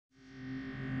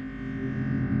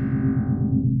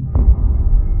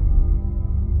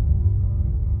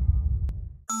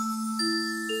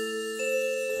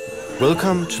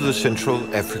Welcome to the Central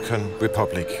African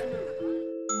Republic.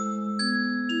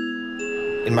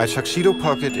 In my tuxedo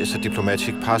pocket is a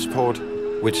diplomatic passport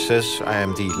which says I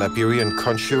am the Liberian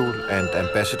consul and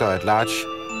ambassador at large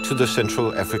to the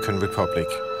Central African Republic.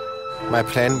 My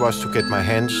plan was to get my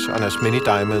hands on as many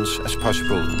diamonds as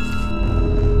possible.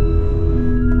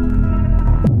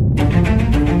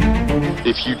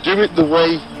 If you do it the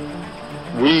way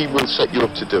we will set you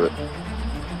up to do it,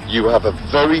 you have a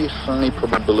very high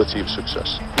probability of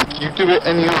success. If you do it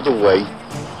any other way,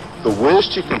 the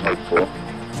worst you can hope for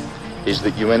is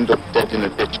that you end up dead in a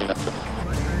ditch in Africa.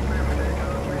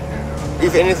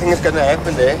 If anything is going to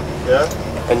happen there,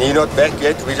 and you're not back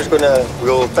yet,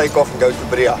 we'll take off and go to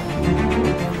Bria.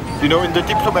 You know, in the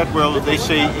diplomat world, they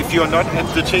say if you're not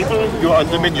at the table, you're on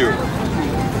the menu.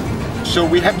 So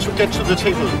we have to get to the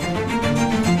table.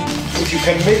 If you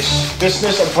can mix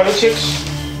business and politics,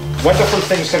 wonderful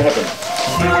things can happen.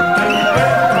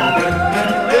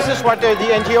 This is what the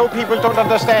NGO people don't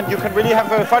understand. You can really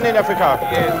have fun in Africa.